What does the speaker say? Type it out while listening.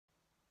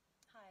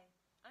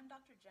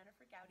Dr.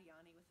 Jennifer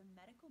Gaudiani with a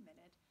medical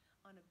minute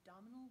on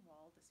abdominal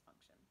wall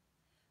dysfunction.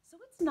 So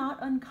it's not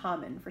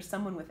uncommon for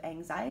someone with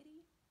anxiety,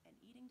 an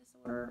eating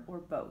disorder, or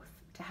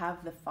both to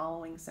have the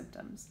following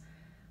symptoms: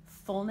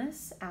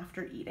 fullness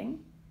after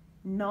eating,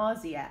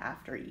 nausea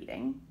after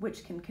eating,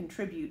 which can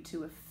contribute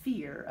to a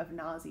fear of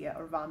nausea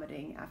or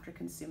vomiting after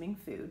consuming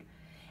food,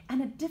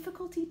 and a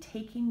difficulty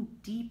taking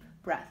deep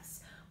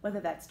breaths, whether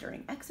that's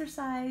during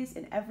exercise,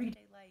 in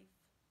everyday life,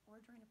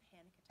 or during a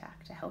panic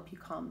attack to help you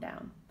calm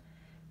down.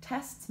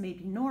 Tests may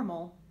be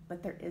normal,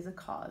 but there is a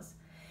cause.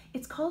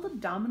 It's called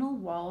abdominal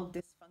wall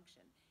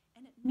dysfunction,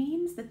 and it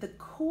means that the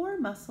core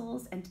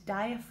muscles and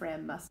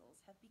diaphragm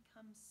muscles have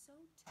become so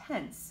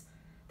tense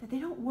that they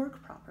don't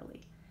work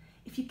properly.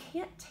 If you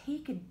can't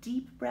take a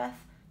deep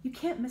breath, you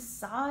can't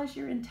massage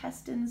your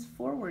intestines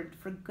forward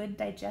for good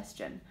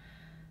digestion.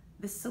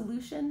 The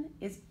solution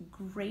is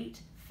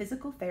great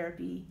physical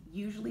therapy,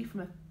 usually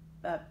from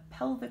a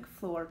pelvic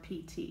floor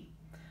PT.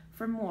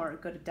 For more,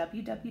 go to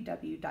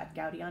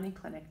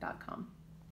www.gaudianiclinic.com.